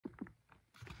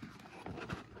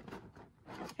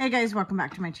Hey guys, welcome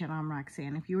back to my channel. I'm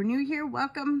Roxanne. If you are new here,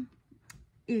 welcome.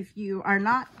 If you are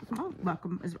not, well,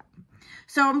 welcome as well.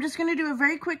 So I'm just going to do a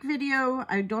very quick video.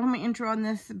 I don't have my intro on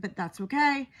this, but that's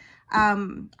okay. I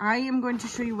am going to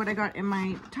show you what I got in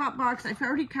my top box. I've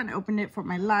already kind of opened it for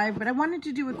my live, but I wanted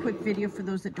to do a quick video for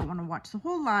those that don't want to watch the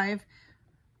whole live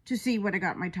to see what I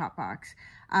got in my top box.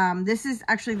 This is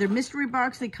actually their mystery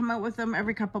box. They come out with them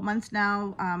every couple months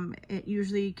now. It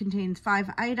usually contains 5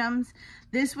 items.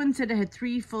 This one said it had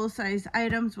 3 full-size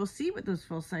items. We'll see what those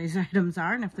full-size items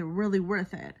are and if they're really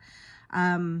worth it.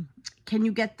 Can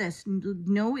you get this?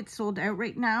 No, it's sold out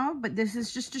right now, but this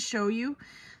is just to show you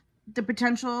the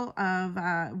potential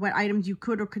of what items you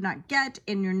could or could not get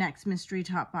in your next mystery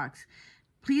top box.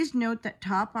 Please note that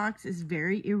Topbox is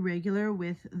very irregular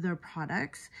with their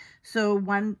products. So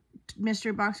one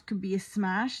mystery box could be a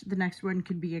smash. The next one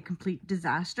could be a complete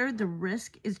disaster. The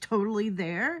risk is totally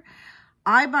there.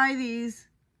 I buy these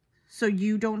so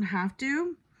you don't have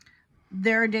to.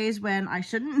 There are days when I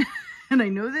shouldn't, and I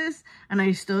know this, and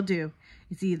I still do.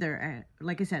 It's either,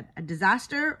 like I said, a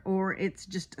disaster or it's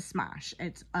just a smash.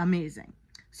 It's amazing.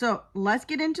 So let's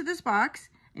get into this box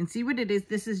and see what it is.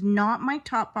 This is not my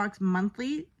Topbox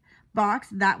monthly box.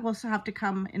 That will have to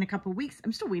come in a couple weeks.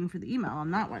 I'm still waiting for the email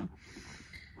on that one.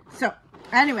 So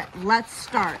anyway, let's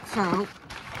start. So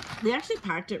they actually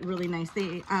packed it really nice.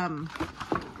 They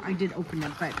I did open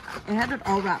it, but it had it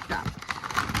all wrapped up.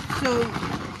 So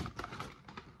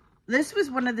this was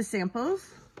one of the samples.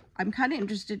 I'm kind of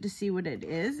interested to see what it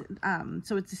is.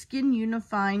 So it's a skin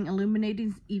unifying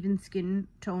illuminating even skin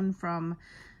tone from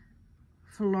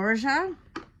Florja.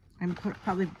 I'm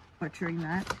probably butchering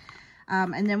that.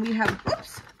 And then we have,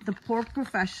 the Pore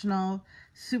Professional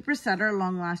Super Setter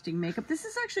Long Lasting Makeup. This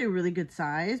is actually a really good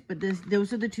size, but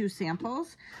those are the 2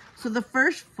 samples. So the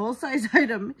first full-size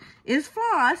item is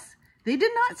floss. They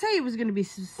did not say it was going to be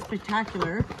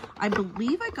spectacular. I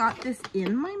believe I got this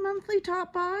in my monthly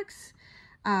top box.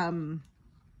 I'm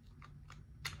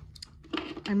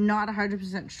not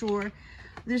 100% sure.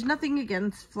 There's nothing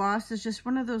against floss. It's just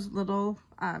one of those little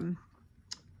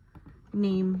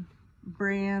name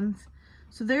brands.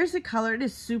 So there's the color. It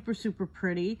is super, super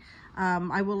pretty.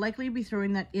 I will likely be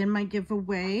throwing that in my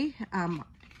giveaway.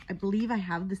 I believe I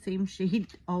have the same shade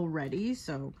already,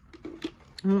 so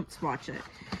let's watch it.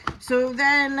 So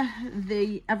then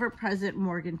the ever-present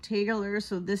Morgan Taylor.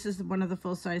 So this is one of the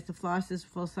full size. The floss is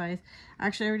full size.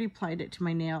 Actually, I already applied it to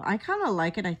my nail. I kind of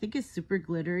like it. I think it's super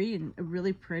glittery and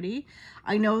really pretty.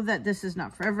 I know that this is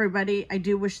not for everybody. I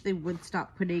do wish they would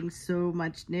stop putting so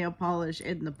much nail polish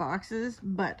in the boxes,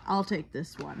 but I'll take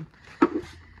this one.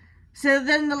 So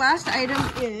then the last item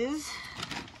is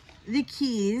the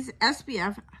Keys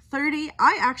SPF 30.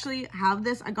 I actually have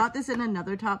this. I got this in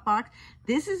another top box.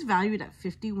 This is valued at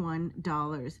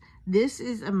 $51. This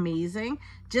is amazing.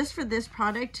 Just for this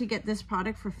product, to get this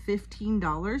product for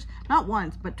 $15, not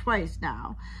once, but twice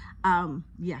now.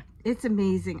 Yeah, it's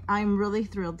amazing. I'm really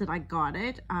thrilled that I got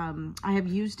it. I have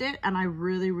used it and I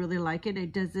really, really like it.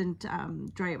 It doesn't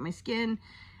dry out my skin.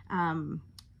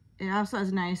 It also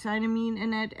has niacinamide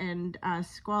in it and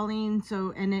squalene,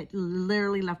 and it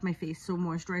literally left my face so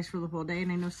moisturized for the whole day.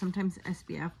 And I know sometimes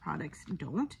SPF products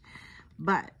don't,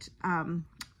 but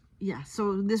yeah.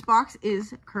 So this box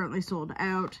is currently sold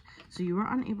out, so you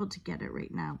are unable to get it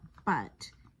right now. But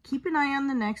keep an eye on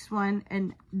the next one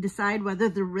and decide whether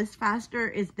the wrist faster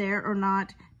is there or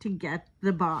not to get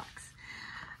the box.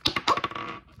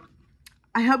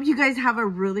 I hope you guys have a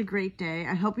really great day.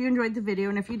 I hope you enjoyed the video.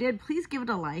 And if you did, please give it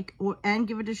a like and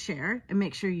give it a share and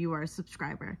make sure you are a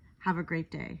subscriber. Have a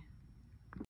great day.